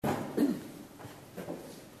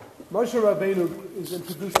Moshe Rabbeinu is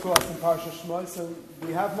introduced to us in Parshas Shemos, and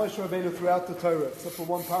we have Moshe Rabbeinu throughout the Torah, except for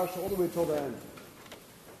one parsha all the way till the end.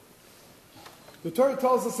 The Torah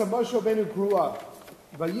tells us that Moshe Rabbeinu grew up.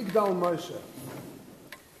 Vayigdal Moshe.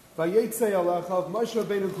 Vayetzei Alechav. Moshe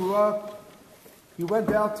Rabbeinu grew up. He went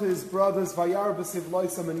out to his brothers, Vayar b'siv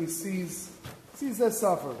loisam, and he sees their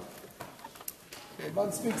suffering.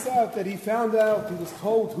 One speaks out that he found out, he was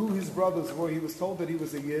told who his brothers were. He was told that he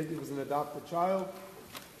was a Yid, he was an adopted child.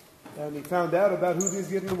 And he found out about who these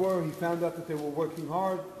Yidden were. He found out that they were working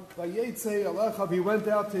hard. Vayetzei Alechav. He went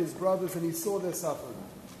out to his brothers and he saw their suffering.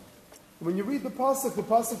 When you read the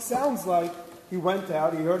pasuk sounds like he went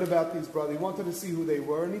out, he heard about these brothers, he wanted to see who they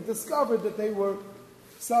were, and he discovered that they were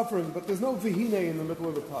suffering. But there's no vihine in the middle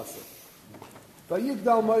of the pasuk.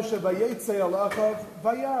 Vayigdal Moshe, vayetzei Alechav,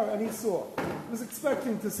 vayar, and he saw. He was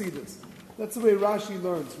expecting to see this. That's the way Rashi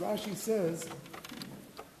learns. Rashi says,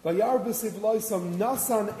 vayar b'siv loisam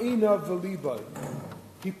nasan einav v'libay.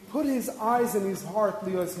 He put his eyes and his heart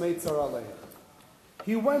lios meitzar aleim.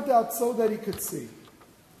 He went out so that he could see.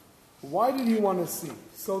 Why did he want to see?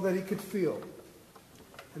 So that he could feel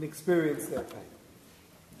and experience their pain.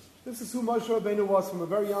 This is who Moshe Rabbeinu was from a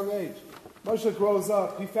very young age. Moshe grows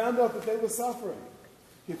up. He found out that they were suffering.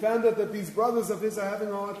 He found out that these brothers of his are having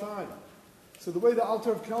a hard time. So the way the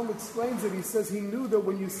Alter of Kelm explains it, he says he knew that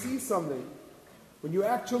when you see something, when you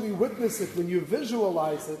actually witness it, when you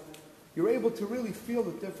visualize it, you're able to really feel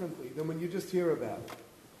it differently than when you just hear about it.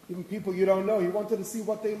 Even people you don't know, he wanted to see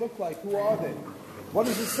what they look like. Who are they? What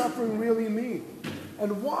does the suffering really mean?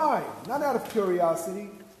 And why? Not out of curiosity.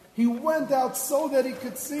 He went out so that he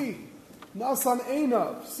could see. Nasan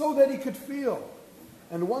Einav, so that he could feel.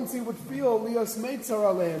 And once he would feel Lios Meitzar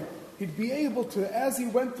Aleim, he'd be able to, as he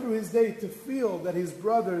went through his day, to feel that his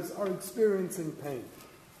brothers are experiencing pain.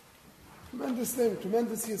 Tremendous thing,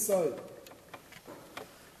 tremendous yesod.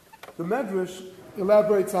 The Medrash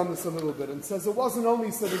elaborates on this a little bit and says it wasn't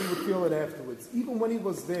only so that he would feel it afterwards. Even when he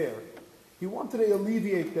was there, he wanted to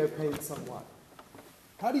alleviate their pain somewhat.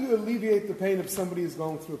 How do you alleviate the pain if somebody is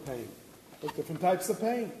going through pain? There's different types of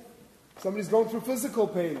pain. Somebody's going through physical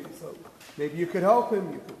pain, so maybe you could help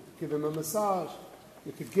him, you could give him a massage,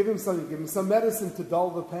 you could give him some medicine to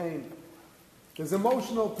dull the pain. There's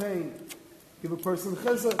emotional pain. Give a person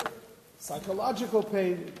chizuk. Psychological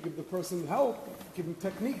pain, give the person help, give him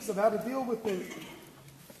techniques of how to deal with things.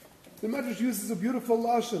 The Medrash uses a beautiful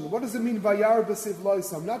lashon. What does it mean, vayar b'siv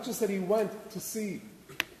loisam? Not just that he went to see.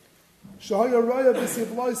 Shahaya raya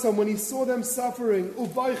b'siv loisam, when he saw them suffering,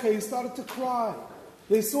 uvayche, he started to cry.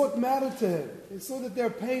 They saw it mattered to him. They saw that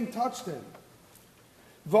their pain touched him.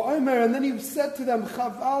 Va'omer, and then he said to them,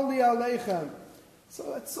 chaval li aleichem.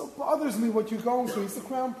 So that so bothers me what you're going through. He's the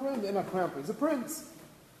crown prince. Not crown prince, he's a prince.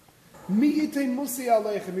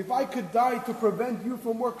 If I could die to prevent you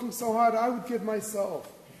from working so hard, I would give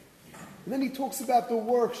myself. And then he talks about the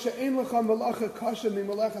work,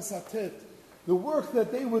 the work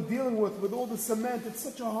that they were dealing with all the cement. It's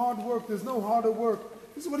such a hard work. There's no harder work.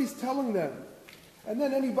 This is what he's telling them. And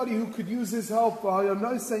then anybody who could use his help,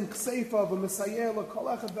 anybody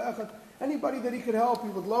that he could help, he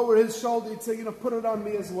would lower his shoulder. He'd say, put it on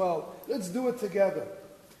me as well. Let's do it together.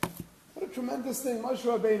 What a tremendous thing. Moshe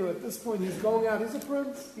Rabbeinu, at this point, he's going out. He's a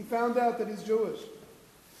prince. He found out that he's Jewish.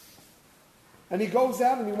 And he goes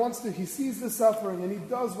out and he sees the suffering, and he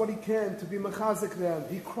does what he can to be mechazik them.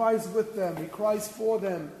 He cries with them. He cries for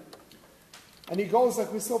them. And he goes,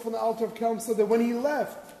 like we saw from the Alter of Kelm, so that when he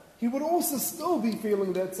left, he would also still be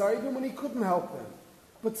feeling that sorry, even when he couldn't help them.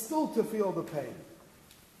 But still to feel the pain.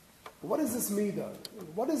 What is this midah?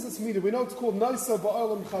 What is this midah? We know it's called naisa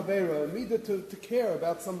ba'olam chavera, a midah to care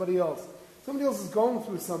about somebody else. Somebody else is going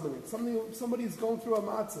through something. Somebody is going through a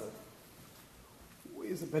matzah.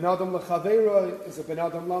 Is it ben adam lachavera? Is it ben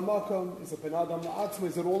adam lamakom? Is it ben adam la'atzma?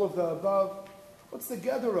 Is it all of the above? What's the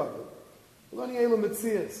gather of it? Learning elam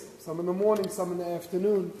mitzias. Some in the morning, some in the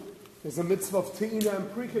afternoon. There's a mitzvah of te'ina and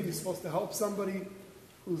prika. You're supposed to help somebody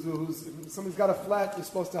somebody's got a flat. You're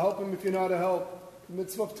supposed to help him if you know how to help.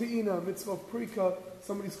 Mitzvah of te'ina, mitzvah of prika,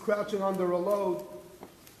 somebody's crouching under a load.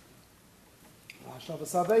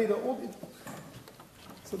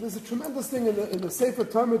 So there's a tremendous thing in the Sefer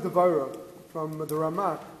Talmud Devorah from the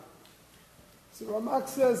Ramak. So the Ramak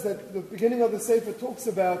says that the beginning of the Sefer talks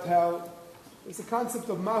about how there's a concept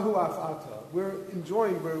of mahu af'ata. We're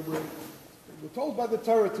told by the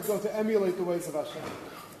Torah to go to emulate the ways of Hashem.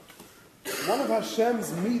 One of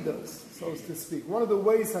Hashem's midas, so to speak, one of the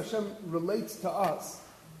ways Hashem relates to us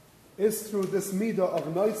is through this midah of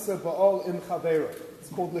noitze ba'al im chavera. It's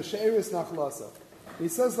called l'she'eris nachlasa. He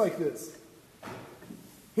says like this: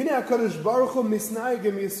 Hine HaKadosh Baruch Hu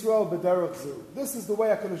misnaigim Yisrael b'derech zu. This is the way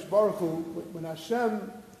HaKadosh Baruch Hu, when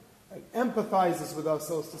Hashem empathizes with us,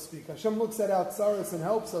 so to speak. Hashem looks at our tzaras and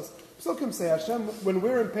helps us. Psukim say, Hashem, when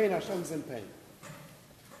we're in pain, Hashem's in pain.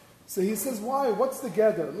 So he says, why? What's the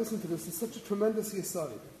gather? Listen to this. It's such a tremendous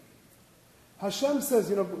yesod. Hashem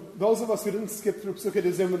says, those of us who didn't skip through Psukei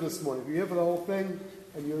D'Zimra this morning, you hear the whole thing,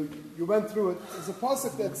 and you went through it. There's a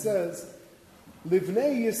pasuk that says,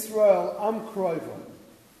 Livnei Yisrael am kroiva.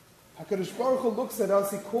 HaKadosh Baruch Hu looks at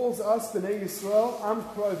us, he calls us, Bnei Yisrael am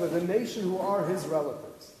kroiva, the nation who are his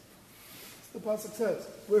relatives. That's what the pasuk says.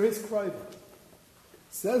 We're his kroiva.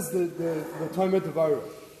 Says the Talmud Devarim.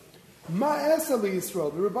 Ma esa li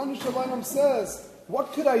Yisrael. The Rebbeinu Shalom says,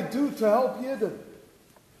 what could I do to help Yidden?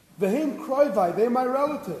 V'hem kroivai, they're my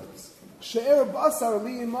relatives. She'er basar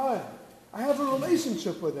li imayim. I have a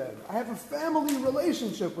relationship with them. I have a family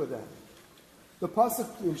relationship with them. The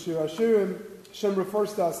pasuk in Shir Hashirim, Hashem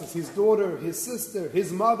refers to us as his daughter, his sister,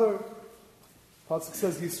 his mother. Pasuk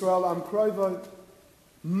says, Yisrael am kroivai.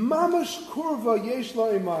 Mamash kurva yesh la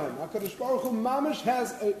imayim. HaKadosh Baruch Hu mamash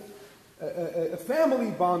has a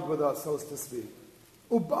family bond with us, so to speak.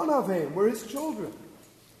 Ubanavim, we're his children.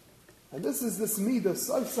 And this is this midah,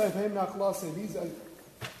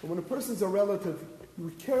 when a person's a relative,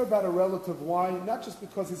 you care about a relative. Why? Not just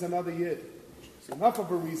because he's another yid. It's enough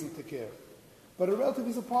of a reason to care. But a relative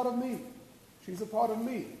is a part of me. She's a part of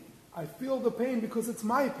me. I feel the pain because it's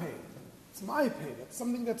my pain. It's my pain. It's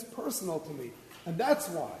something that's personal to me. And that's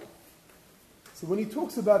why. So when he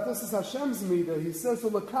talks about this is Hashem's midah, he says,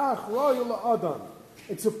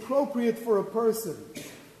 it's appropriate for a person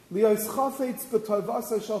to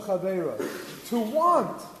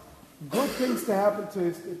want good things to happen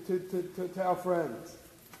to our friends.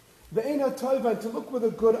 To look with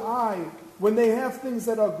a good eye when they have things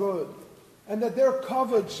that are good. And that their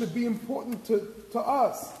covered should be important to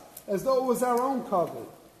us, as though it was our own covered.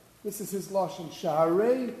 This is his lashon.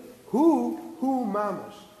 Shaharei hu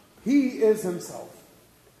mamash. He is himself.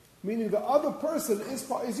 Meaning the other person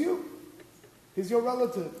is you. He's your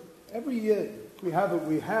relative. Every year we have a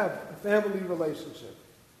family relationship.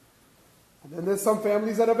 And then there's some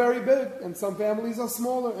families that are very big, and some families are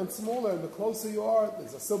smaller and smaller. And the closer you are,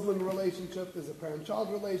 there's a sibling relationship, there's a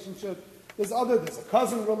parent-child relationship, there's a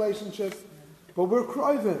cousin relationship. But we're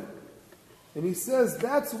kroivim. And he says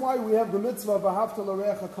that's why we have the mitzvah of ahavta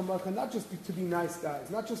l'reacha kamecha, not just to be nice guys,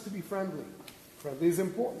 not just to be friendly. Friendly is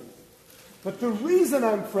important. But the reason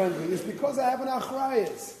I'm friendly is because I have an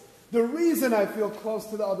achrayus. The reason I feel close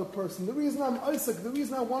to the other person, the reason I'm Isaac, the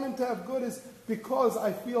reason I want him to have good is because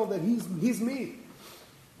I feel that he's me.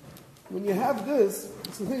 When you have this,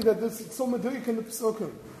 it's the thing that it's so meduyik in the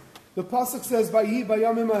Pesukim. The pasuk says, "Vayi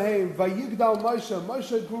bayamim ahem, vayigdal Moshe."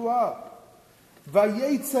 Moshe grew up.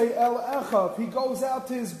 Vayetze el echav. He goes out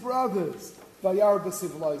to his brothers. Vayar b'siv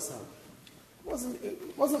loisam.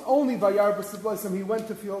 It wasn't only Vayar b'siv loisam. He went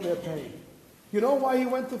to feel their pain. You know why he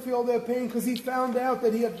went to feel their pain? Because he found out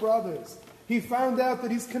that he had brothers. He found out that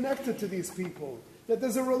he's connected to these people. That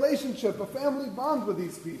there's a relationship, a family bond with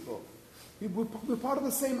these people. We're part of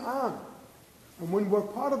the same Am. And when we're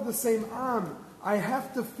part of the same Am, I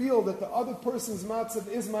have to feel that the other person's matzav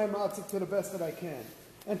is my matzav to the best that I can.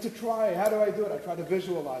 And to try, how do I do it? I try to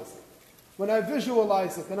visualize it. When I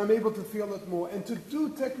visualize it, then I'm able to feel it more. And to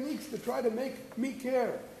do techniques to try to make me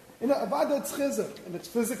care. In Avada, it's chizuk, and it's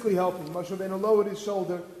physically helping. Moshe Rabbeinu lowered his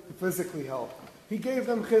shoulder to physically help. He gave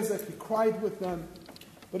them chizuk, he cried with them.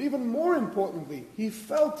 But even more importantly, he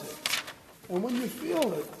felt it. And when you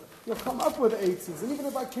feel it, you'll come up with eitzes. And even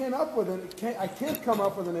if I can't I can't come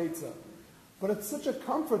up with an eitzah. But it's such a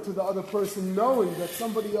comfort to the other person knowing that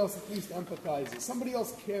somebody else at least empathizes. Somebody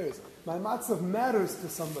else cares. My matzav matters to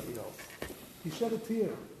somebody else. He shed a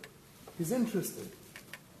tear. He's interested.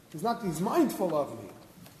 He's mindful of me.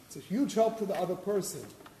 It's a huge help to the other person.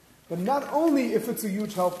 But not only if it's a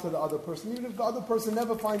huge help to the other person, even if the other person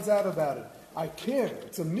never finds out about it. I care.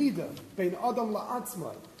 It's a midah. Bein adam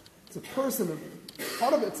la'atzma. It's a person.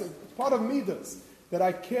 Part of it's part of midas. That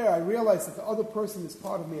I care. I realize that the other person is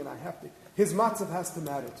part of me and I have to. His matzav has to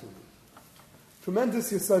matter to me.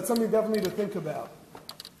 Tremendous yesod. It's something definitely to think about.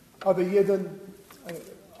 Other yidden,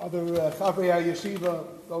 other chavrei yeshiva,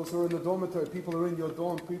 those who are in the dormitory, people who are in your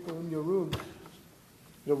dorm, people in your room.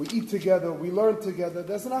 We eat together, we learn together.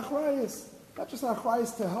 There's an achrayus. Not just an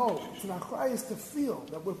achrayus to help. It's an achrayus to feel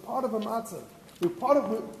that we're part of a matzav.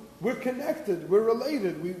 We're connected, we're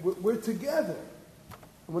related, we're together.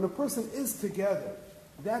 And when a person is together,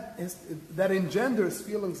 that engenders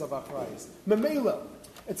feelings of achrayus. Memela.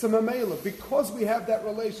 It's a memela. Because we have that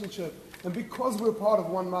relationship, and because we're part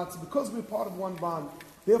of one matzah, because we're part of one bond,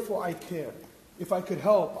 therefore I care. If I could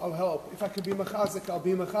help, I'll help. If I could be mechazik, I'll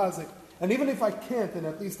be mechazik. And even if I can't, then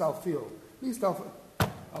at least I'll feel. At least I'll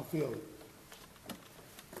feel it.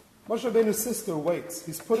 Moshe Rabbeinu's sister waits.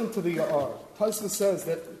 He's put into the Ya'ar. Tosfos says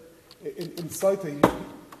that in Saita,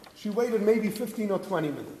 she waited maybe 15 or 20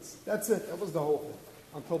 minutes. That's it. That was the whole thing.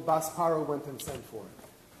 Until Bas Paro went and sent for her.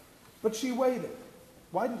 But she waited.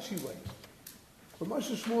 Why did she wait? But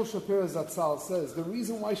Moshe Shmuel Shapira Zatzal says the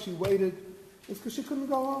reason why she waited is because she couldn't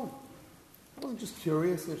go home. I wasn't just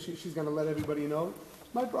curious if she's going to let everybody know.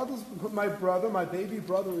 My baby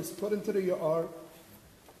brother is put into the Ya'ar.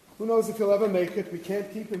 Who knows if he'll ever make it? We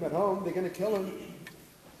can't keep him at home. They're going to kill him.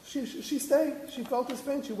 She stayed. She felt his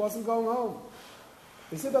pain. She wasn't going home.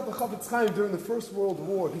 They said that the Chafetz Chaim during the First World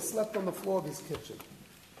War, he slept on the floor of his kitchen.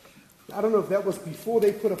 I don't know if that was before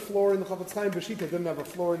they put a floor in the Chafetz Chaim. Bashita didn't have a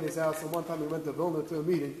floor in his house, and one time he went to Vilna to a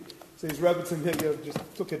meeting, so his Rebbetzin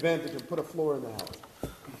just took advantage and put a floor in the house.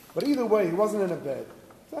 But either way, he wasn't in a bed.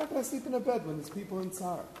 So how can I sleep in a bed when there's people in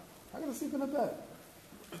Tsar? How can I sleep in a bed?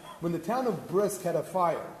 When the town of Brisk had a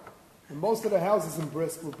fire, and most of the houses in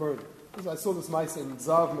Brisk were burned. I saw this mice in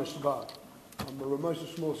Zav Meshva, on the Ramesh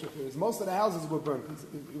Shmuel Shafir. Most of the houses were burned.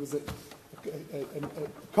 He was a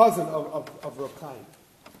cousin of Reb Chaim,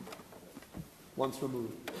 once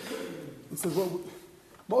removed. He says, well,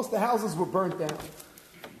 most of the houses were burnt down.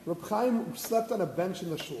 Reb Chaim slept on a bench in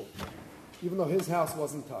the shul, even though his house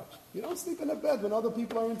wasn't touched. You don't sleep in a bed when other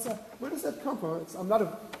people are inside. Where does that come from? I'm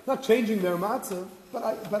not changing their matzah,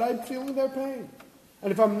 but I'm feeling their pain.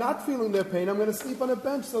 And if I'm not feeling their pain, I'm going to sleep on a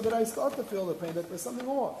bench so that I start to feel the pain, that there's something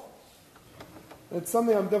off. And it's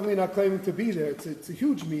something I'm definitely not claiming to be there. It's a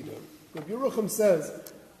huge midah. Rabbi Yerucham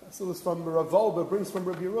says, so this from Rav Volber, brings from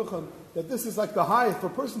Rabbi Yerucham, that this is like the highest. For a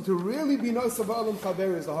person to really be nosav alam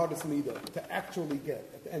chaver is the hardest midah to actually get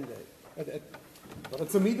at the end of it. But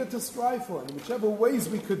it's a midah to strive for. And in whichever ways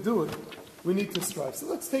we could do it, we need to strive. So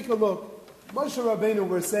let's take a look. Moshe Rabbeinu,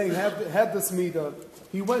 we're saying, had this midah.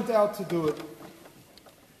 He went out to do it.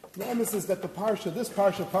 The emphasis that this Parshas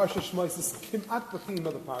Shemos, is kimat the theme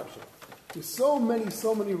of the Parsha. There's so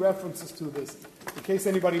many references to this. In case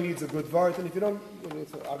anybody needs a good vart, and if you don't,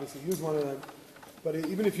 obviously use one of them. But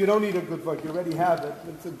even if you don't need a good vart, you already have it.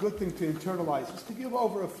 It's a good thing to internalize. Just to give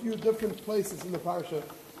over a few different places in the Parsha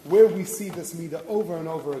where we see this midah over and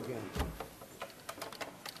over again.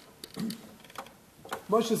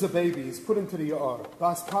 Moshe's a baby. He's put into the Ya'ar.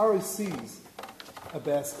 Bas Paro sees a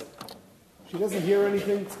basket. She doesn't hear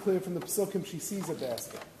anything. It's clear from the Pesukim she sees a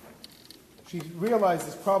basket. She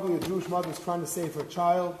realizes probably a Jewish mother is trying to save her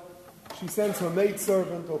child. She sends her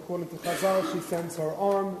maidservant, or according to Chazal, she sends her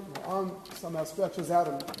arm. Her arm somehow stretches out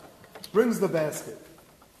and brings the basket.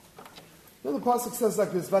 Then the pasuk says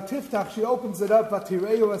like this: Vatiftach. She opens it up.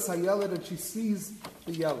 Vatireu es hayeled, and she sees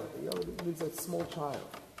the yeled. The yeled means a small child.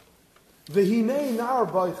 Vehinei nar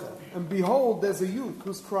boicha, and behold, there's a youth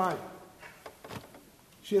who's crying.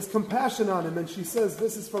 She has compassion on him, and she says,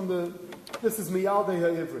 "This is Miyaldei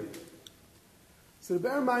Ha'ivri." So the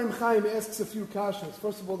Ber Mayim Chaim asks a few kashas.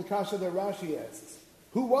 First of all, the kasha that Rashi asks: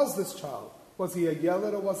 who was this child? Was he a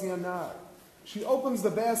yeled or was he a nar? She opens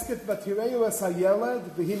the basket, "Vatireu es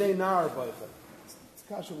hayeled v'hinei nar boicha." It's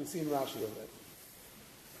kasha we see in Rashi already.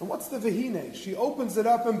 And what's the v'hinei? She opens it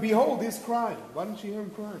up, and behold, he's crying. Why didn't she hear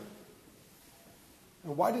him crying?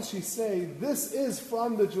 And why does she say this is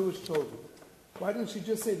from the Jewish children? Why didn't she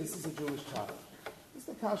just say this is a Jewish child? This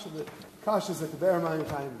is the kashas that the Ber Mayim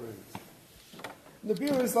Chaim brings. And the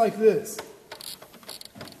beer is like this.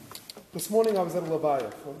 This morning I was at a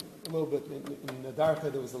levaya for a little bit. In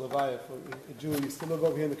Nadarka there was a levaya for a Jew who used to live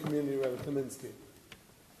over here in the community, Rebbe Kaminsky. And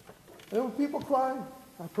there were people crying.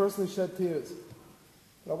 I personally shed tears.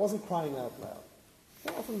 But I wasn't crying out loud.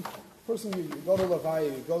 Often, you go to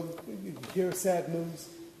levaya, you hear sad news.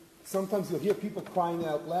 Sometimes you'll hear people crying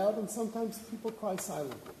out loud, and sometimes people cry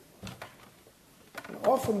silently. And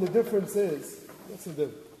often the difference is,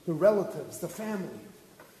 the relatives, the family,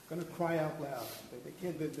 are going to cry out loud. They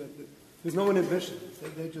can't. There's no inhibition.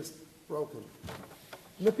 They're just broken.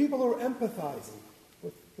 And the people who are empathizing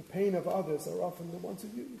with the pain of others are often the ones who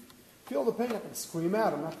feel the pain. I can scream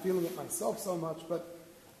out. I'm not feeling it myself so much, but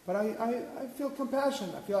I feel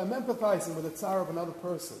compassion. I'm empathizing with the tzar of another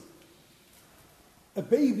person.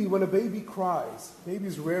 When a baby cries,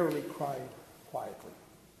 babies rarely cry quietly.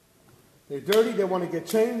 They're dirty, they want to get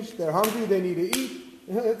changed, they're hungry, they need to eat.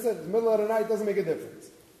 That's it. In the middle of the night, doesn't make a difference.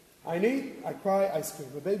 I need, I cry, I scream.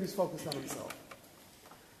 The baby's focused on himself.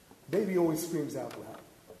 Baby always screams out loud.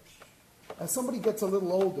 As somebody gets a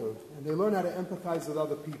little older and they learn how to empathize with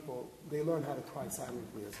other people, they learn how to cry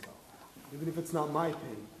silently as well. Even if it's not my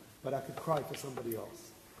pain, but I could cry for somebody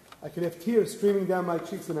else. I could have tears streaming down my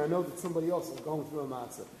cheeks and I know that somebody else is going through a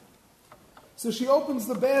matzah. So she opens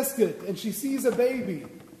the basket and she sees a baby.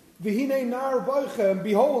 V'hinei nar boicha, and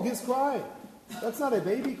behold, he's crying. That's not a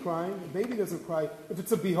baby crying. A baby doesn't cry. If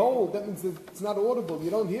it's a behold, that means that it's not audible.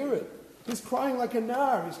 You don't hear it. He's crying like a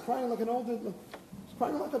nar. He's crying like an older, he's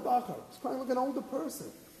crying like a bachar. He's crying like an older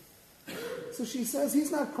person. So she says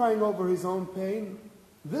he's not crying over his own pain.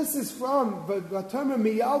 This is from, this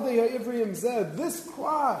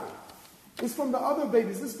cry is from the other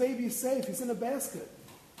babies. This baby is safe. He's in a basket.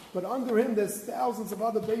 But under him, there's thousands of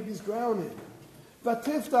other babies drowning. This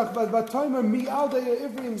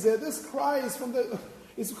cry is from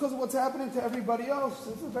it's because of what's happening to everybody else.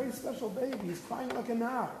 It's a very special baby. He's crying like a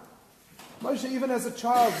nar. Moshe, even as a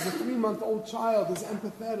child, as a 3-month-old child, is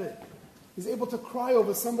empathetic. He's able to cry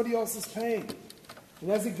over somebody else's pain.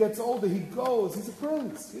 And as he gets older, he goes. He's a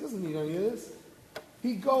prince. He doesn't need any of this.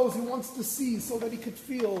 He goes, he wants to see so that he could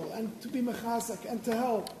feel and to be mechazek and to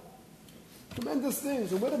help. Tremendous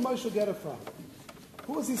things. And where did Moshe get it from?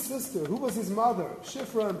 Who was his sister? Who was his mother?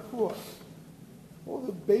 Shifra and Puah. All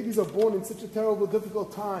the babies are born in such a terrible,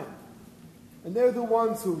 difficult time. And they're the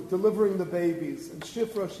ones who are delivering the babies. And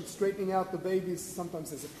Shifra, she's straightening out the babies. Sometimes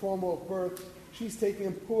there's a trauma of birth. She's taking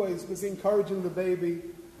him Puah. He's busy encouraging the baby.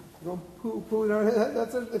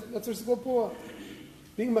 That's her school Puah.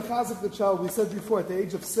 Being mechazik the child, we said before, at the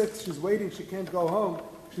age of 6, she's waiting. She can't go home.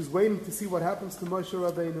 She's waiting to see what happens to Moshe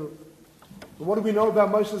Rabbeinu. And what do we know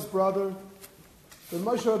about Moshe's brother? When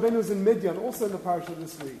Moshe Rabbeinu was in Midian, also in the parsha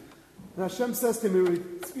this week, and Hashem says to him,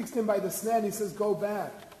 he speaks to him by the snare, he says, go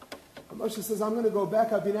back. And Moshe says, I'm going to go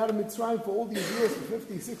back. I've been out of Mitzrayim for all these years, for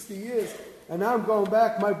 50, 60 years, and now I'm going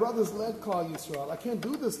back. My brother's led Klal Yisrael. I can't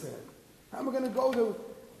do this to him. How am I going to go to...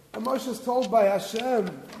 And Moshe is told by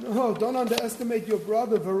Hashem, no, don't underestimate your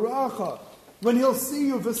brother, V'racha. When he'll see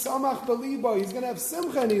you, V'samach b'libo, he's going to have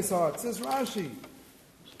simcha in his heart, says Rashi.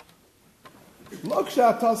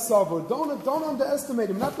 Don't underestimate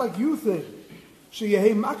him, not like you think.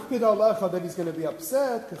 That he's going to be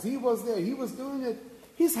upset because he was there, he was doing it.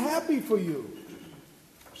 He's happy for you.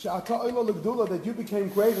 That you became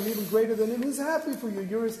great and even greater than him. He's happy for you.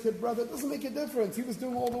 You're his kid brother. It doesn't make a difference. He was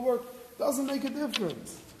doing all the work. Doesn't make a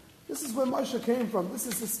difference. This is where Moshe came from. This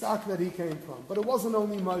is the stock that he came from. But it wasn't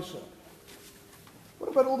only Moshe. What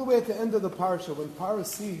about all the way at the end of the parsha when Parah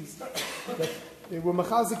sees that they were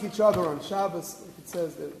mechazik each other on Shabbos? It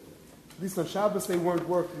says that at least on Shabbos they weren't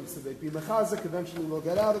working, so they'd be mechazik. Eventually we'll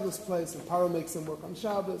get out of this place, and Parah makes them work on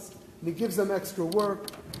Shabbos, and he gives them extra work,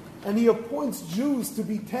 and he appoints Jews to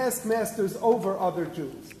be taskmasters over other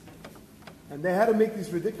Jews, and they had to make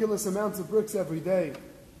these ridiculous amounts of bricks every day.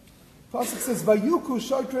 Pasuk says, "Vayuku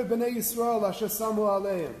shotre b'nei Yisrael asher samu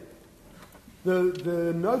aleim." The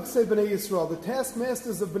Nogsei b'nei Yisrael, the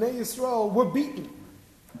taskmasters of b'nei Yisrael, were beaten.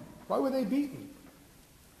 Why were they beaten?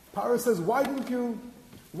 Parah says, "Why didn't you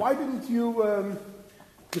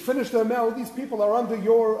finish the amount? All these people are under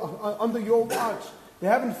your watch. They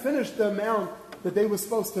haven't finished the amount that they were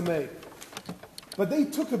supposed to make." But they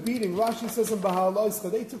took a beating. Rashi says in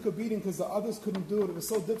Baha'u'llah, they took a beating because the others couldn't do it. It was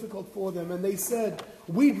so difficult for them. And they said,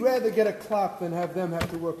 we'd rather get a clock than have them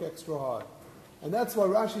have to work extra hard. And that's why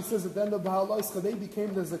Rashi says at the end of Baha'u'llah, they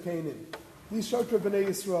became the Zakanim. These Shotra B'nai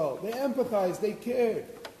Yisrael. They empathized, they cared.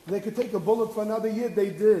 They could take a bullet for another year, they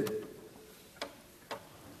did.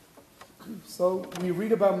 So we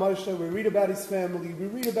read about Moshe, we read about his family, we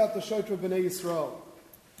read about the Shotra B'nai Yisrael.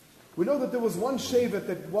 We know that there was one Shevet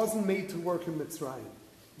that wasn't made to work in Mitzrayim.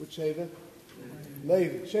 Which Shevet?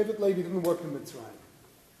 Levi. Shevet Levi didn't work in Mitzrayim.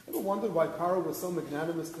 Ever wondered why Parah was so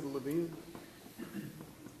magnanimous to the Levim?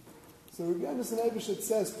 So Rabbi Yonasan Eibeshit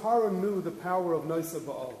says Parah knew the power of Noisa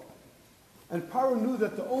Ba'al. And Parah knew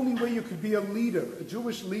that the only way you could be a leader, a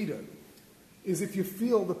Jewish leader, is if you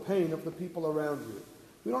feel the pain of the people around you.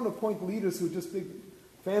 We don't appoint leaders who are just big,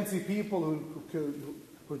 fancy people who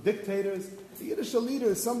are dictators. The Yiddish leader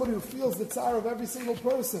is somebody who feels the tsar of every single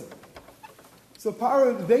person. So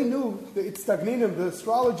Parah, they knew, the Itztagninim, the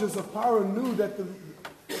astrologers of Parah knew that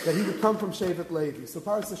he would come from Shevet Levi. So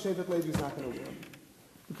Parah says Shevet Levi is not going to work.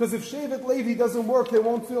 Because if Shevet Levi doesn't work, they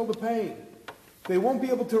won't feel the pain. They won't be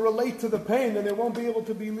able to relate to the pain, and they won't be able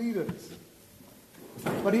to be leaders.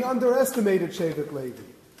 But he underestimated Shevet Levi.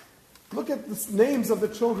 Look at the names of the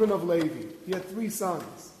children of Levi. He had 3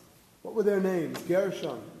 sons. What were their names?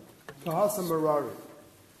 Gershon, Kahas, and Merari.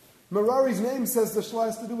 Merari's name says the Shla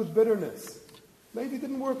has to do with bitterness. Levi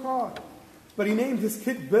didn't work hard, but he named his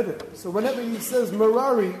kid bitter. So whenever he says,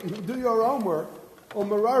 Merari, do your homework, or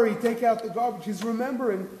Merari, take out the garbage, he's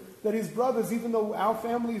remembering that his brothers, even though our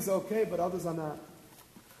family is okay, but others are not.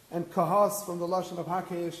 and Kahas from the Lashon of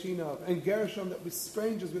Hakei Yeshina, and Gershom, that we're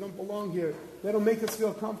strangers, we don't belong here, they don't make us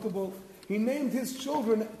feel comfortable. He named his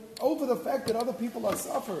children over the fact that other people are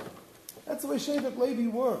suffering. That's the way Shevet Levi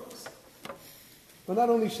works. But not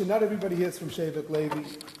everybody here is from Shevet Levi,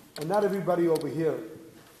 and not everybody over here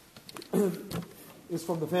is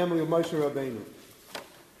from the family of Moshe Rabbeinu.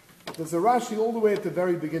 There's a Rashi all the way at the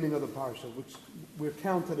very beginning of the Parsha, which we're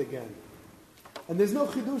counted again. And there's no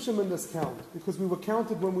chidushim in this count, because we were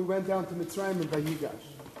counted when we went down to Mitzrayim and Vayigash.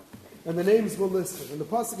 And the names were listed. And the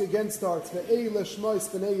pasuk again starts, Ve'ei l'shmois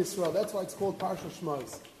b'nei Yisrael. That's why it's called Parshas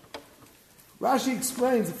Shemos. Rashi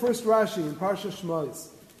explains, the first Rashi in Parshas Shemos,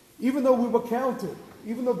 even though we were counted,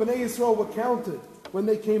 even though Bnei Yisrael were counted when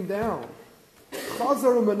they came down,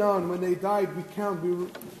 Chazar u'manan, when they died, we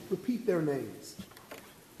repeat their names.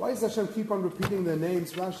 Why does Hashem keep on repeating their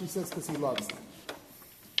names? Rashi says because He loves them.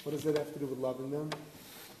 What does that have to do with loving them?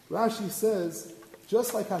 Rashi says,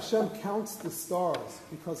 just like Hashem counts the stars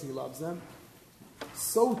because He loves them,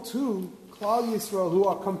 so too, Klal Yisrael, who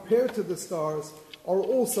are compared to the stars, are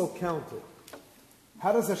also counted.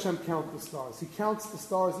 How does Hashem count the stars? He counts the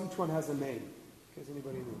stars, each one has a name. In case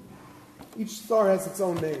anybody knew. Each star has its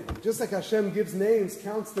own name. Just like Hashem gives names,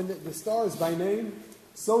 counts the stars by name,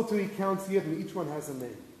 so too He counts the Yidden, each one has a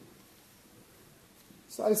name.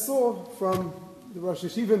 So I saw from the Rosh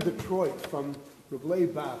Yeshiva in Detroit, from Reb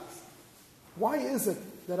Leib Bax, why is it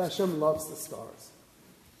that Hashem loves the stars?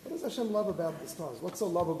 What does Hashem love about the stars? What's so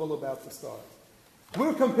lovable about the stars?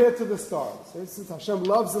 We're compared to the stars. Since Hashem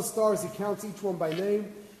loves the stars, He counts each one by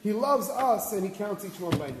name. He loves us, and He counts each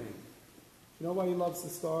one by name. You know why He loves the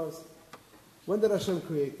stars? When did Hashem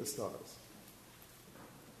create the stars?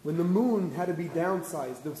 When the moon had to be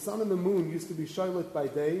downsized, the sun and the moon used to be sholit by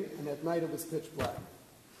day, and at night it was pitch black.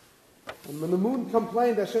 And when the moon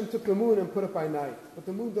complained, Hashem took the moon and put it by night. But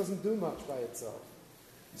the moon doesn't do much by itself.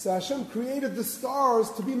 So Hashem created the stars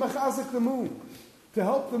to be machazik the moon, to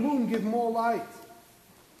help the moon give more light.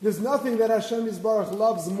 There's nothing that Hashem Yisbarach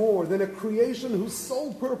loves more than a creation whose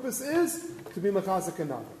sole purpose is to be machazik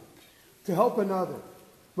another, to help another.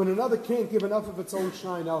 When another can't give enough of its own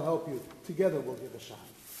shine, I'll help you. Together we'll give a shine.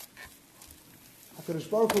 HaKadosh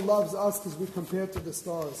Baruch Hu loves us because we compare to the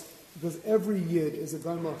stars, because every Yid is a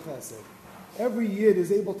Gaimal Chesed. Every Yid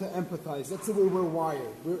is able to empathize. That's the way we're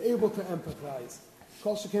wired. We're able to empathize.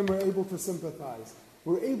 Kol Shekem, we're able to sympathize.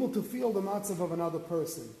 We're able to feel the matzav of another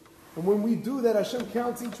person. And when we do that, Hashem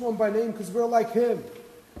counts each one by name because we're like Him.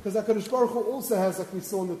 Because HaKadosh Baruch Hu also has, like we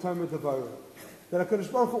saw in the time of Devorah, that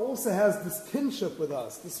HaKadosh Baruch Hu also has this kinship with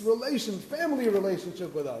us, this family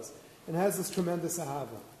relationship with us, and has this tremendous ahava.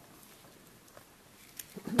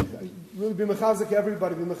 Really be mechazik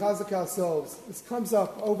everybody, be mechazik ourselves. This comes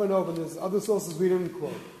up over and over, and there's other sources we didn't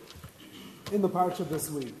quote in the parsha this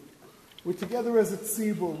week. We're together as a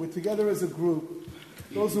tzibur, we're together as a group.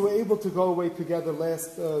 Those who were able to go away together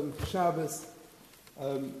last Shabbos,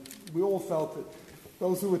 we all felt it.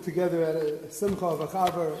 Those who were together at a simcha of a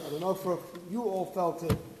chaver, at an offer, you all felt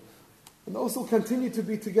it. And those who continue to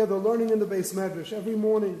be together, learning in the Beis Medrash every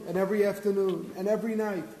morning and every afternoon and every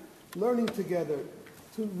night, learning together,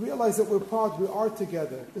 to realize that we are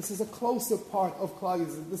together. This is a closer part of Klal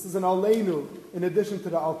Yisrael. This is an Aleinu in addition to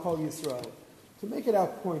the Al Kol Yisrael. To make it our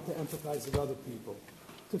point to empathize with other people.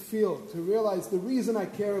 To feel, to realize the reason I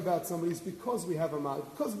care about somebody is because we have a mouth,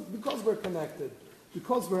 because we're connected,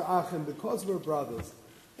 because we're achim, because we're brothers.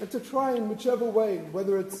 And to try in whichever way,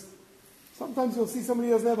 whether it's, sometimes you'll see somebody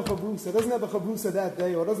doesn't have a chavrusa that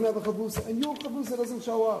day, or doesn't have a chavrusa, and your chavrusa doesn't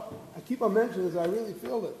show up. I keep on mentioning this, I really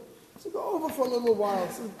feel it. So go over for a little while,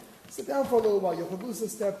 sit down for a little while, your chavrusa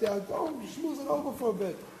stepped out, go schmooze it over for a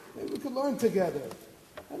bit. Maybe we could learn together.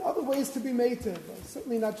 And other ways to be mated,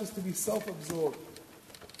 certainly not just to be self-absorbed.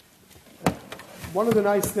 One of the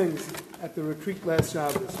nice things at the retreat last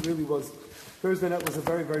Shabbos really was, Thursday night was a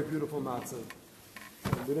very, very beautiful matzah.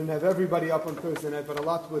 We didn't have everybody up on Thursday night, but a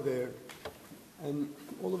lot were there. And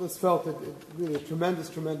all of us felt it really a tremendous,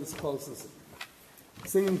 tremendous closeness.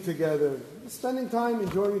 Singing together, spending time,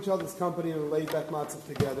 enjoying each other's company, and a laid-back matzah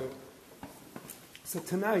together. So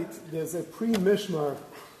tonight, there's a pre-mishmar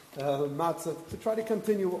matzah to try to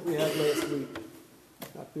continue what we had last week.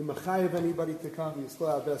 Not be machayev anybody to come. You're still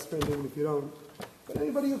our best friend, even if you don't. But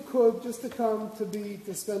anybody who could, just to come,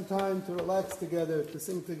 to spend time, to relax together, to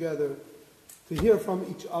sing together, to hear from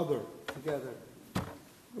each other together.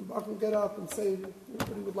 I can get up and say,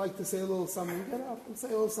 anybody would like to say a little something, get up and say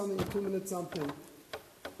a little something, a 2-minute something,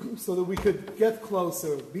 so that we could get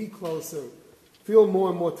closer, be closer, feel more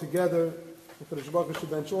and more together. For the Baruch Hu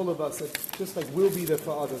should bench all of us, that just like we'll be there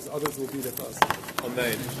for others, others will be there for us.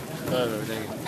 Amen.